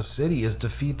grow as a city is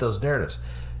defeat those narratives.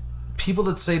 People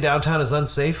that say downtown is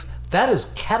unsafe, that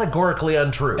is categorically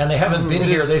untrue. And they haven't been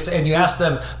here. They say, and you ask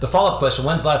them the follow-up question,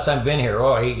 "When's the last time you've been here?"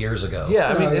 "Oh, 8 years ago." Yeah,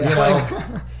 I mean, it's like.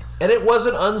 And it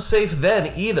wasn't unsafe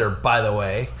then either, by the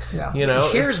way. Yeah. You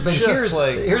know, here's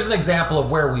an example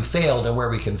of where we failed and where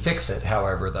we can fix it.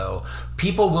 However, though,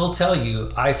 people will tell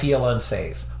you, "I feel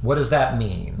unsafe." What does that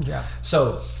mean? Yeah.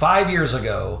 So 5 years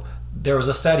ago, there was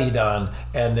a study done,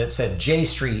 and that said J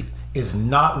Street is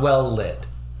not well lit.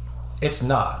 It's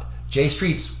not. J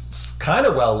Street's kind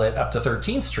of well lit up to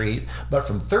 13th Street, but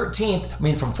from 14th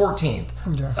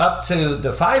up to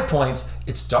the 5 Points,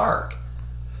 it's dark.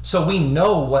 So we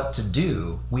know what to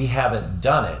do. We haven't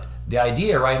done it. The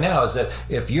idea right now is that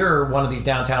if you're one of these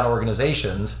downtown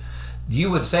organizations, you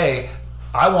would say,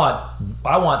 I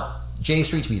want J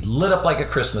Street to be lit up like a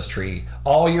Christmas tree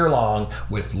all year long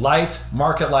with lights,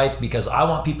 market lights, because I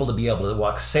want people to be able to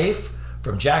walk safe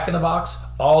from Jack in the Box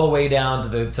all the way down to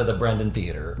the Brendan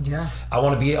Theater. Yeah. I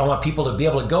want people to be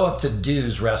able to go up to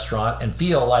Dew's restaurant and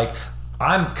feel like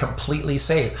I'm completely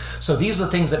safe. So these are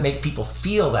the things that make people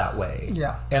feel that way.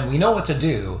 Yeah. And we know what to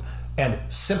do. And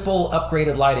simple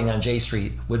upgraded lighting on J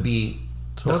Street would be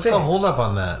what's the hold up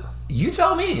on that? You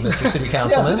tell me, Mr. City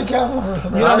Councilman. City Council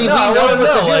person. You know, I mean, we know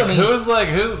what to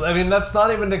do. I mean, that's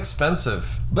not even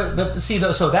expensive. But see,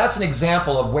 so that's an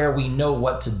example of where we know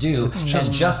what to do and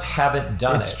just haven't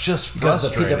done it. It's just Because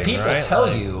frustrating, the people right?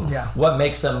 tell you what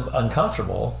makes them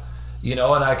uncomfortable. You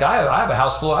know, and like I have a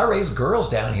house full. I raise girls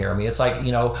down here. I mean, it's like,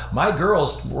 you know, my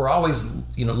girls were always,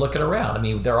 you know, looking around. I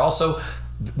mean,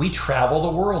 we travel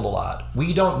the world a lot.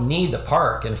 We don't need to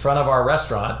park in front of our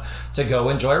restaurant to go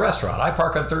enjoy a restaurant. I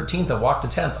park on 13th and walk to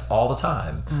 10th all the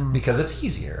time because it's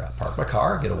easier. I park my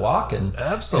car, get a walk, and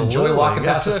enjoy walking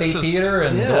past the State Theater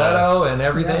and Ghetto and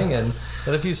everything. And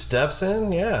a few steps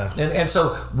in, And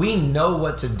so we know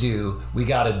what to do. We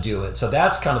got to do it. So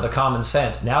that's kind of the common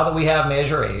sense. Now that we have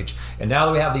Measure Age, and now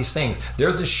that we have these things,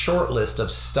 there's a short list of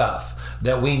stuff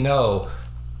that we know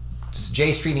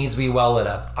J Street needs to be well lit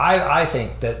up. I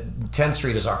think that 10th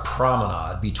Street is our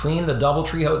promenade between the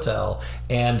Doubletree Hotel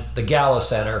and the Gala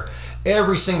Center.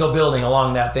 Every single building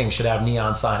along that thing should have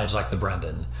neon signage like the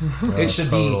Brendan. It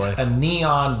should be a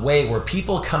neon way where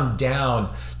people come down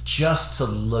just to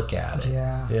look at it.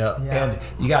 Yeah. And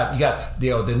you got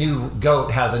the new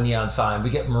GOAT has a neon sign. We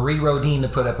get Marie Rodin to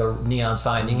put up a neon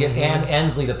sign. You get Ann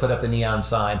Ensley to put up a neon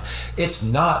sign. It's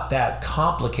not that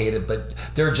complicated, but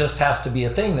there just has to be a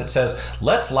thing that says,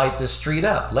 let's light this street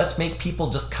up. Let's make people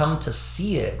just come to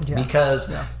see it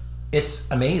because it's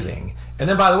amazing. And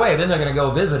then, by the way, then they're going to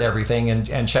go visit everything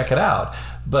and check it out.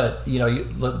 But,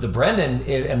 the Brendan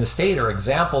and the state are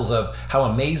examples of how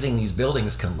amazing these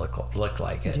buildings can look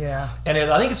like it. Yeah. And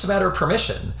I think it's a matter of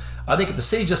permission. I think if the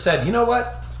city just said, you know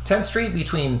what, 10th Street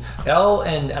between L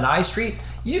and I Street,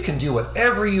 you can do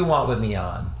whatever you want with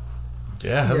neon.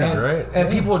 Yeah, that'd be great.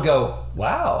 And people would go,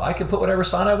 wow, I can put whatever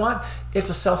sign I want. It's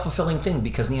a self-fulfilling thing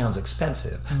because neon's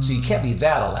expensive. So you can't be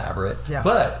that elaborate. Yeah.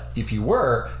 But if you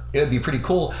were, it would be pretty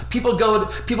cool. People go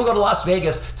to Las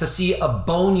Vegas to see a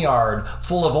boneyard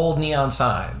full of old neon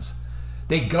signs.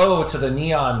 They go to the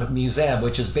Neon Museum,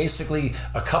 which is basically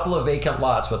a couple of vacant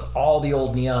lots with all the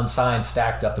old neon signs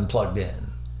stacked up and plugged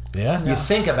in. Yeah. You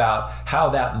think about how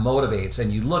that motivates,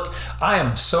 and you look. I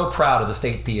am so proud of the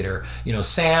State Theater.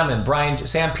 Sam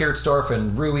Peartsdorf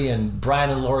and Rui and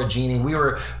Brian and Laura Genie. We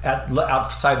were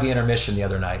outside the intermission the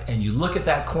other night, and you look at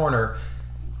that corner,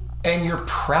 and you're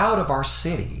proud of our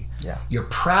city. Yeah. You're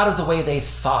proud of the way they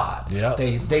thought. Yeah.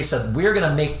 They said, we're going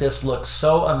to make this look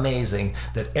so amazing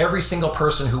that every single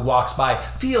person who walks by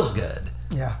feels good.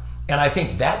 Yeah. And I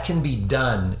think that can be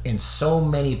done in so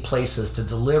many places to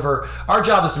deliver. Our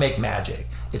job is to make magic.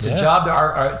 It's a job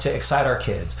to excite our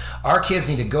kids. Our kids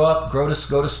need to go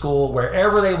to school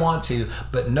wherever they want to,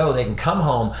 but know they can come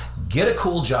home, get a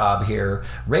cool job here,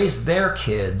 raise their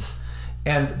kids,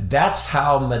 and that's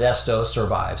how Modesto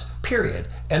survives. Period.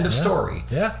 End of story.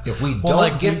 Yeah. If we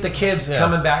don't get the kids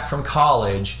coming back from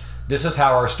college, this is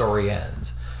how our story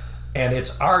ends. And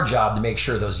it's our job to make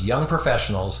sure those young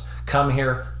professionals come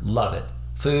here, love it.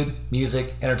 Food,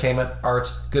 music, entertainment,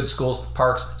 arts, good schools,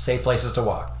 parks, safe places to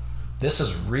walk. This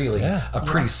is really a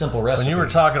pretty simple recipe. When you were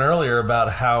talking earlier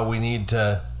about how we need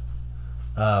to,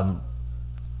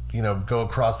 go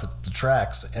across the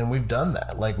tracks, and we've done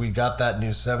that. Like, we got that new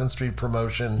 7th Street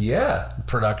production.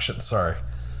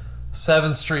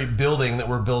 7th Street building that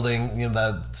we're building,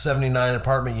 the 79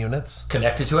 apartment units.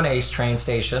 Connected to an ACE train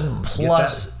station.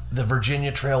 Plus, the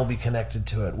Virginia Trail will be connected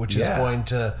to it, which is going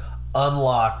to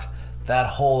unlock that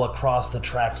whole across the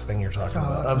tracks thing you're talking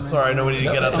about. I'm sorry, I know we need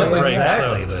to get up to break.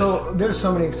 Exactly. So there's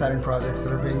so many exciting projects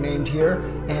that are being named here,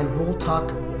 and we'll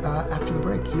talk after the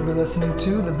break. You've been listening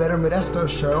to the Better Modesto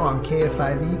Show on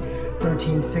KFIV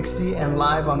 1360 and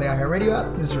live on the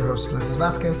iHeartRadio app. This is your host, Ulisses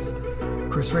Vasquez,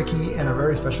 Chris Ricci, and a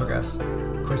very special guest,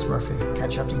 Chris Murphy.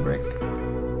 Catch you after the break.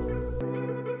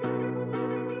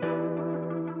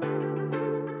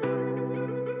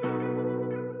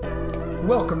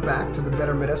 Welcome back to the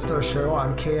Better Modesto Show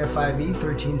on KFIV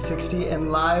 1360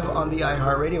 and live on the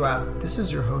iHeartRadio app. This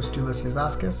is your host, Ulisses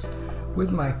Vasquez,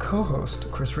 with my co-host,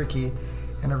 Chris Ricci,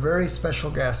 and a very special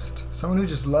guest, someone who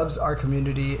just loves our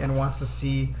community and wants to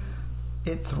see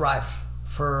it thrive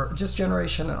for just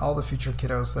generation and all the future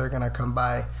kiddos that are going to come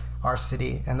by our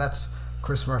city, and that's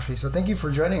Chris Murphy. So thank you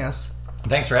for joining us.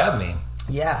 Thanks for having me.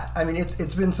 Yeah, I mean,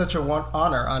 it's been such a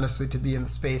honor, honestly, to be in the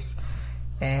space,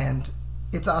 and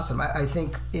it's awesome. I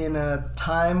think in a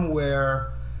time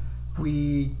where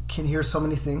we can hear so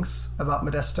many things about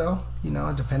Modesto,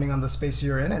 depending on the space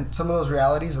you're in, and some of those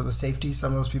realities are the safety,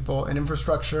 some of those people in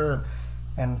infrastructure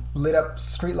and lit up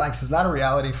street lights is not a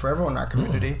reality for everyone in our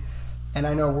community. And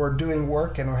I know we're doing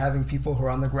work and we're having people who are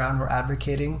on the ground who are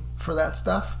advocating for that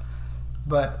stuff.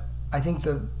 But I think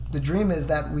the dream is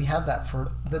that we have that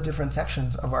for the different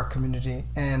sections of our community.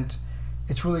 And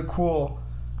it's really cool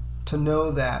to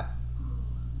know that,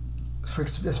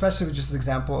 especially with just the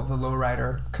example of the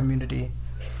lowrider community,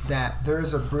 that there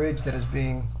is a bridge that is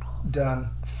being done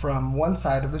from one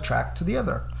side of the track to the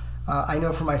other. I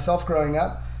know for myself growing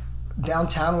up,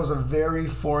 downtown was a very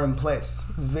foreign place,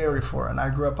 very foreign. I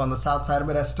grew up on the south side of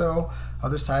Modesto,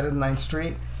 other side of 9th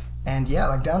Street, and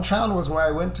downtown was where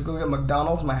I went to go get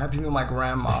McDonald's, my happy meal, my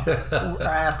grandma.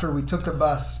 After we took the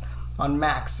bus on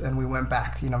Max and we went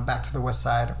back, back to the west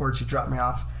side, where she dropped me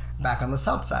off back on the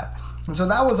south side. And so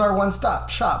that was our one-stop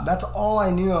shop. That's all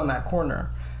I knew on that corner.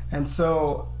 And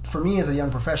so for me as a young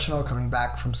professional coming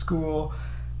back from school,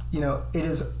 it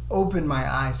has opened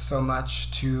my eyes so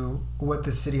much to what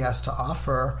the city has to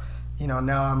offer.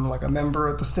 Now I'm like a member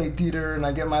at the State Theater and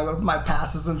I get my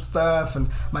passes and stuff, and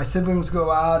my siblings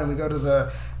go out and we go to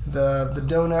the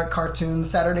donut cartoons,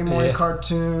 Saturday morning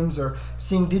cartoons, or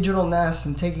seeing Digital Nest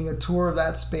and taking a tour of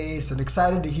that space, and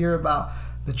excited to hear about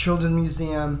the Children's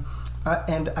Museum.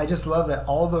 And I just love that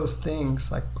all those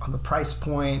things, like on the price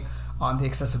point, on the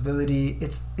accessibility.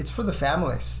 It's for the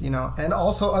families, you know, and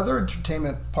also other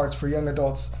entertainment parts for young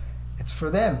adults. It's for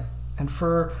them, and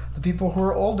for the people who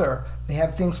are older, they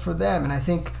have things for them. And I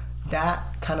think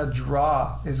that kind of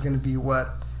draw is going to be what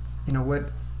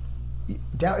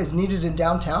is needed in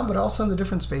downtown, but also in the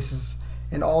different spaces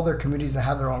in all their communities that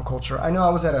have their own culture. I know I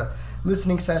was at a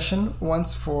listening session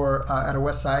once for at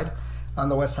on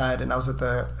the west side, and I was at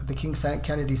the King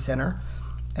Kennedy Center,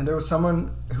 and there was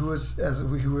someone who was,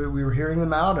 we were hearing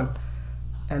them out,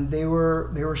 and they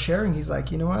were sharing. He's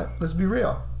like, you know what? Let's be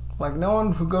real. Like, no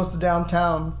one who goes to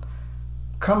downtown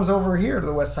comes over here to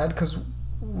the west side, because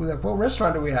we're like, what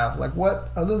restaurant do we have? Like, what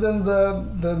other than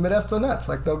the Modesto Nuts?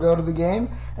 Like, they'll go to the game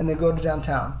and they go to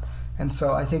downtown. And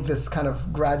so I think this kind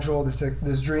of gradual,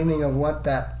 this dreaming of what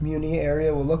that Muni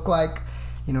area will look like,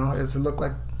 you know, does it look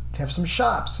like have some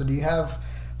shops? So do you have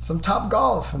some Top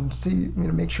Golf and see, you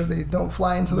know, make sure they don't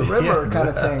fly into the river kind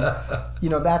of thing? You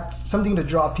know, that's something to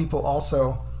draw people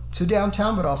also to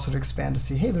downtown, but also to expand to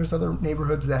see, hey, there's other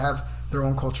neighborhoods that have their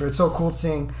own culture. It's so cool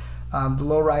seeing the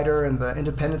Lowrider and the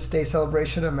Independence Day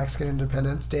celebration of Mexican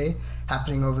Independence Day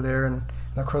happening over there in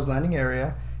the Crow's Landing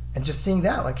area. And just seeing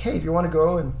that, like, hey, if you want to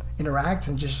go and interact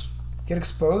and just get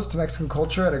exposed to Mexican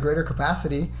culture at a greater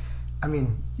capacity, I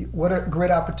mean, what a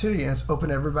great opportunity. And it's open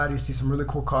to everybody to see some really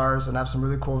cool cars and have some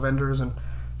really cool vendors and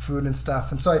food and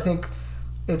stuff. And so I think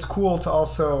it's cool to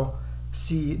also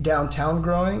see downtown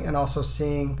growing and also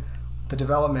seeing the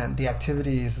development, the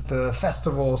activities, the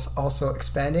festivals also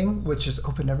expanding, which is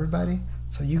open to everybody.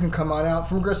 So you can come on out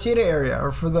from Gracieta area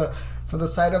or for the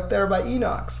site up there by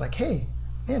Enox. Like, hey,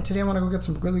 man, today I want to go get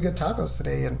some really good tacos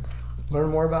today and learn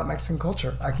more about Mexican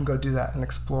culture. I can go do that and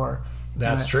explore.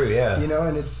 That's true, yeah. You know,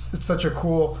 and it's such a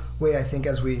cool way, I think,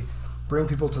 as we bring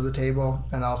people to the table,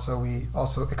 and also we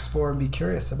also explore and be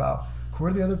curious about who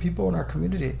are the other people in our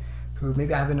community who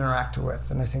maybe I haven't interacted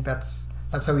with. And I think that's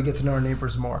how we get to know our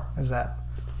neighbors more, is that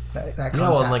contact. Yeah,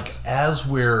 well, and like as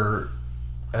we're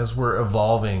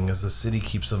evolving, as the city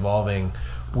keeps evolving,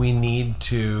 we need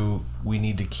to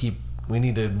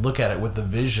look at it with the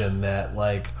vision that,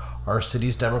 like, our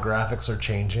city's demographics are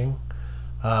changing.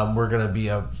 We're going to be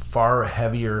a far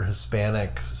heavier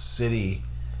Hispanic city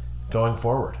going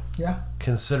forward. Yeah.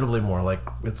 Considerably more. Like,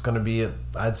 it's going to be,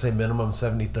 I'd say, minimum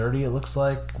 70-30, it looks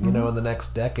like, you know, in the next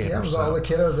decade or so. Yeah, with all the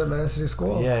kiddos at Modesto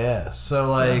School. Yeah. So,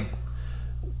 like,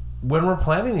 when we're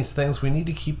planning these things, we need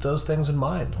to keep those things in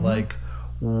mind. Mm-hmm. Like,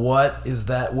 what does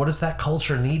that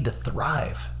culture need to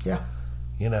thrive? Yeah.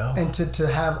 You know? And to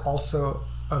have also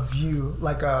a view,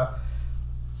 like a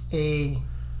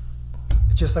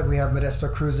just like we have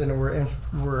Modesto Cruising and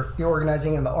we're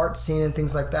organizing in the art scene and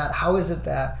things like that. How is it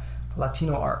that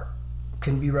Latino art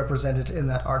can be represented in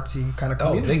that artsy kind of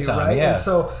community, big time, right? yeah. And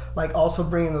so, like, also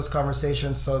bringing those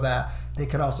conversations so that they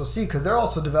can also see, because they're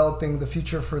also developing the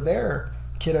future for their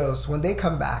kiddos when they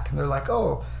come back, and they're like,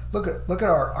 oh, look at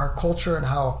our culture and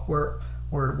how where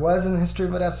it was in the history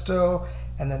of Modesto,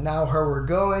 and then now where we're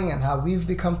going and how we've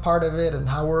become part of it and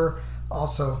how we're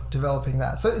also developing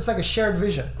that. So it's like a shared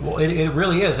vision. Well, it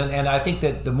really is. And I think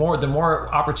that the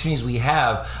more opportunities we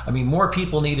have, I mean, more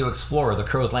people need to explore the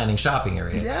Crow's Landing shopping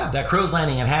area. Yeah. That Crow's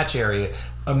Landing and Hatch area,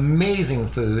 amazing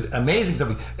food, amazing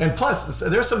stuff. And plus,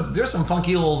 there's some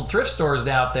funky little thrift stores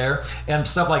out there and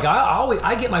stuff like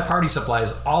I get my party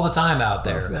supplies all the time out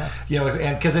there. You know,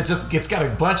 and because it's got a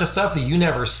bunch of stuff that you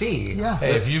never see. Yeah.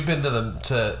 Hey, if you've been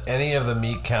to any of the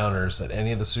meat counters at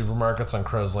any of the supermarkets on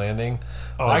Crow's Landing,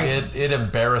 it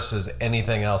embarrasses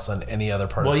anything else on any other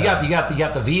part. Well, you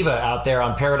got the Viva out there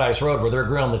on Paradise Road where they're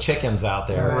grilling the chickens out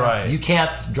there. Right. You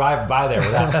can't drive by there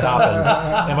without stopping.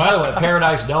 And by the way,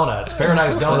 Paradise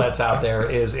Donuts out there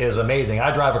is amazing.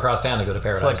 I drive across town to go to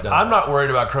Paradise Donuts. I'm not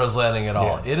worried about Crow's Landing at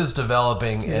all. Yeah. It is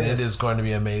developing and it is going to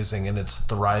be amazing and it's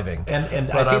thriving. And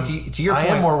I think to your point,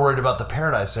 I am more worried about the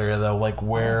Paradise area though, like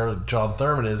where John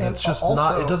Thurman is. And it's just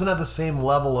also, it doesn't have the same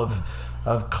level of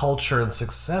culture and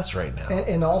success right now.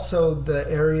 And also the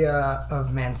area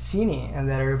of Mancini and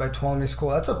that area by Tuolumne School,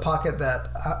 that's a pocket that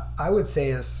I would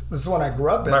say this is one I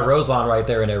grew up in. By Roselawn right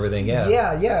there and everything, yeah.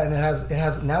 Yeah, and it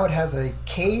has a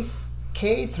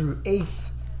K through 8th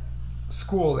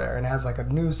school there, and it has like a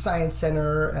new science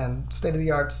center and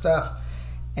state-of-the-art stuff.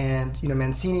 And, you know,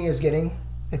 Mancini is getting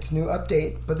its new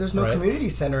update, but there's no community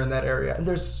center in that area, and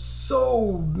there's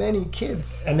so many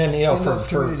kids. And then, you know, in those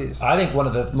communities. I think one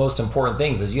of the most important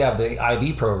things is you have the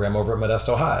IB program over at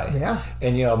Modesto High. Yeah.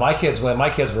 And, you know, my kids were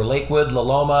Lakewood, La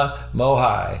Loma, Mo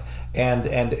High. And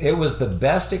it was the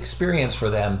best experience for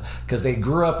them because they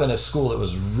grew up in a school that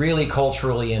was really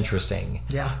culturally interesting.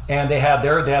 Yeah. And they had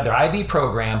their IB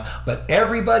program, but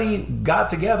everybody got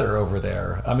together over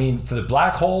there. I mean, the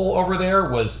black hole over there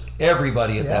was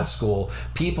everybody at that school.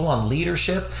 People on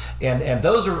leadership, and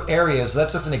those are areas.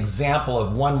 That's just an example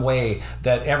of one way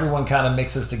that everyone kind of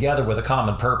mixes together with a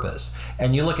common purpose.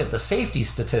 And you look at the safety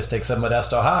statistics of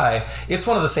Modesto High; it's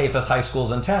one of the safest high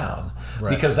schools in town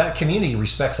because that community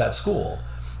respects that school.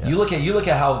 Yeah. You look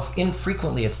at how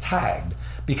infrequently it's tagged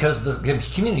because the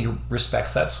community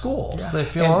respects that school. So they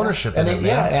feel ownership in it, man.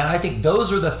 Yeah, and I think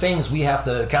those are the things we have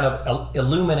to kind of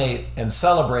illuminate and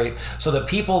celebrate so that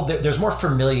people, there's more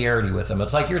familiarity with them.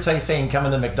 It's like you're saying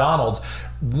coming to McDonald's,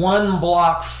 1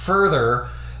 block further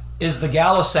is the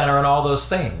Gallo Center and all those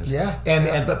things. Yeah.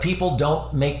 But people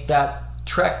don't make that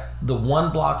trek the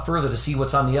 1 block further to see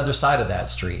what's on the other side of that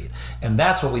street. And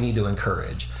that's what we need to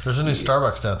encourage. There's a new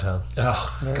Starbucks downtown.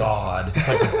 Oh, God.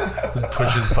 It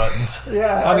pushes buttons.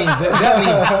 Yeah. I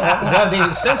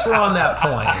mean, since we're on that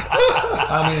point,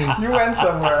 I mean... You went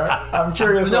somewhere. I'm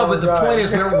curious. No, but the point is,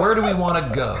 where do we want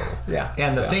to go? Yeah.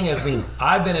 And the thing is, I mean,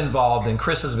 I've been involved, and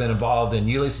Chris has been involved, and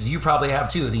Ulysses, you probably have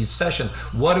too, these sessions.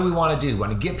 What do we want to do? We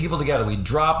want to get people together. We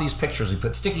drop these pictures. We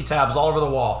put sticky tabs all over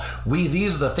the wall.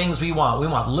 These are the things we want. We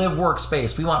want live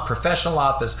workspace. We want professional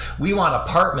office. We want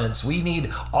apartments. We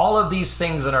need all of these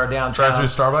things in our downtown. Drive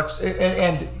through Starbucks?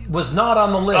 And was not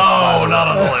on the list. Oh, not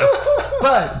on the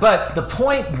list. But the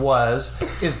point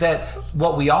is that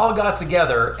what we all got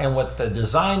together and what the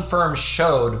design firm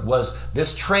showed was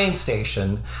this train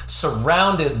station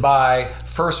surrounded by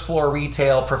first floor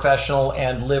retail, professional,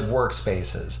 and live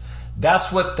workspaces.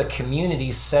 That's what the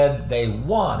community said they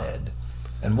wanted.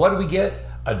 And what did we get?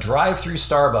 A drive-through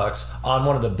Starbucks on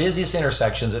one of the busiest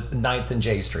intersections at 9th and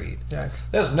J Street. Yikes.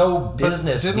 There's no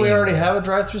business. Didn't we already have a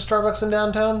drive-through Starbucks in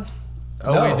downtown?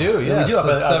 Oh, no, we do. Yeah, we do.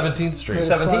 It's 17th Street.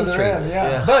 17th Street.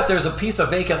 Yeah. But there's a piece of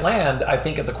vacant land, I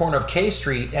think, at the corner of K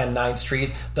Street and 9th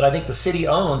Street that I think the city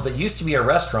owns that used to be a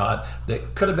restaurant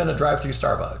that could have been a drive-through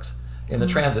Starbucks in the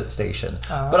transit station.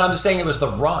 But I'm just saying it was the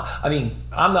wrong... I mean,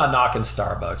 I'm not knocking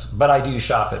Starbucks, but I do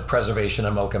shop at Preservation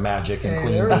and Mocha Magic and Queen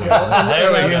Bee. There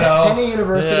we go. Penny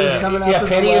University is coming up as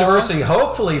Penny well. University.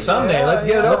 Hopefully someday. Let's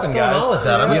get it open, guys. What's going on with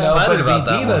that? I'm excited about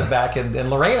that. Diva's back, and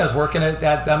Lorena's working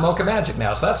at Mocha Magic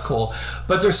now, so that's cool.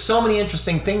 But there's so many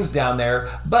interesting things down there.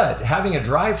 But having a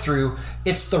drive-through,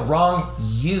 it's the wrong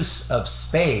use of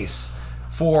space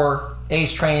for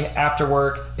Ace Train after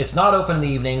work. It's not open in the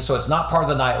evening, so it's not part of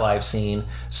the nightlife scene.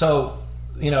 So,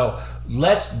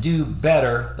 let's do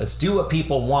better. Let's do what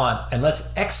people want, and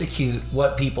let's execute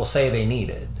what people say they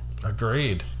needed.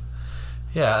 Agreed.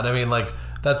 Yeah, and I mean,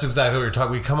 that's exactly what we're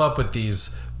talking. We come up with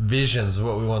these visions of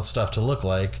what we want stuff to look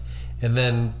like, and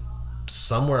then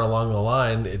somewhere along the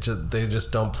line, they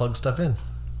just don't plug stuff in.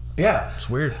 Yeah, it's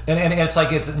weird. And it's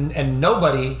like and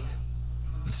nobody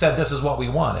said this is what we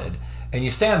wanted. And you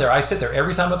stand there, I sit there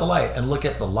every time at the light and look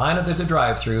at the line at the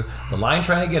drive-through, the line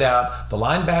trying to get out, the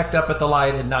line backed up at the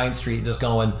light at 9th Street, just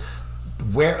going,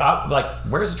 where's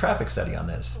the traffic study on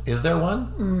this? Is there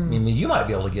one? I mean, you might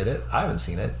be able to get it. I haven't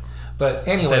seen it. But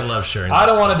anyway, they love sharing. I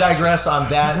don't want to digress on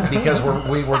that because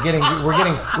we're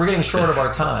getting short of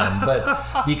our time.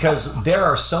 But because there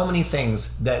are so many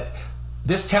things that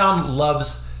this town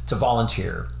loves to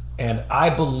volunteer. And I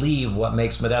believe what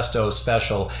makes Modesto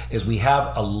special is we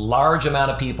have a large amount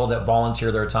of people that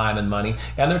volunteer their time and money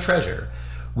and their treasure.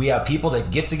 We have people that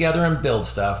get together and build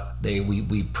stuff.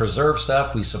 We preserve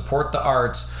stuff. We support the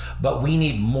arts, but we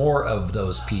need more of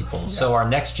those people. Yeah. So our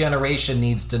next generation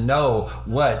needs to know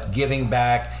what giving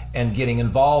back and getting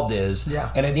involved is.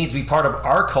 Yeah. And it needs to be part of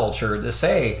our culture to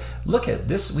say, look at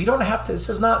this. We don't have to, this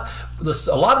is not,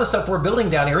 a lot of the stuff we're building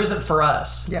down here isn't for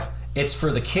us. Yeah. It's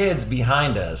for the kids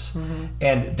behind us. Mm-hmm.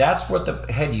 And that's what the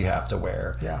head you have to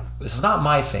wear. Yeah. This is not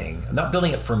my thing. I'm not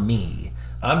building it for me.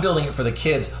 I'm building it for the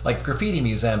kids, like Graffiti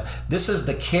Museum. This is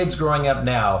the kids growing up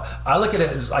now. I look at it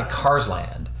as like Cars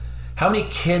Land. How many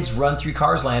kids run through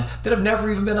Cars Land that have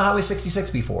never even been to Highway 66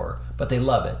 before, but they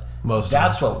love it?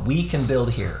 That's what we can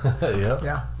build here. Yep.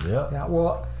 Yeah.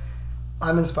 Well,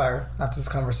 I'm inspired after this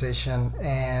conversation,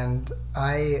 and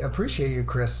I appreciate you,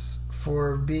 Chris,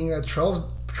 for being a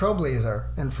trailblazer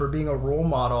and for being a role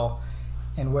model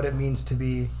and what it means to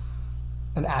be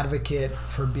an advocate,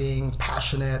 for being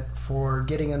passionate, for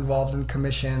getting involved in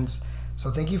commissions. So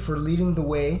thank you for leading the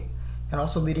way and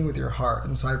also leading with your heart.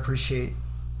 And so I appreciate,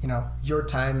 your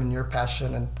time and your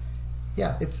passion. And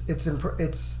yeah, it's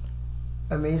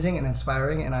amazing and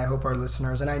inspiring. And I hope our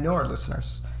listeners, and I know our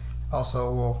listeners,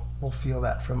 also will feel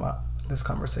that from this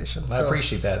conversation. I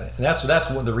appreciate that. And that's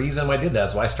the reason I did that.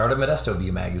 Is why I started Modesto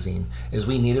View magazine, is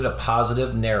we needed a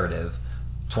positive narrative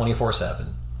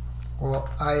 24/7. Well,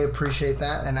 I appreciate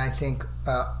that, and I think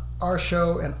our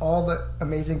show and all the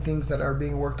amazing things that are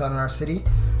being worked on in our city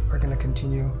are going to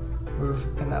continue move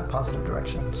in that positive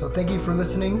direction. So thank you for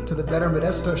listening to the Better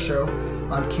Modesto Show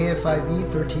on KFIV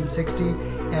 1360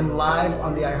 and live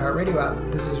on the iHeartRadio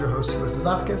app. This is your host, Ulisses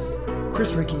Vasquez,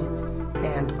 Chris Ricci,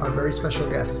 and our very special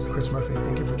guest, Chris Murphy.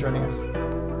 Thank you for joining us.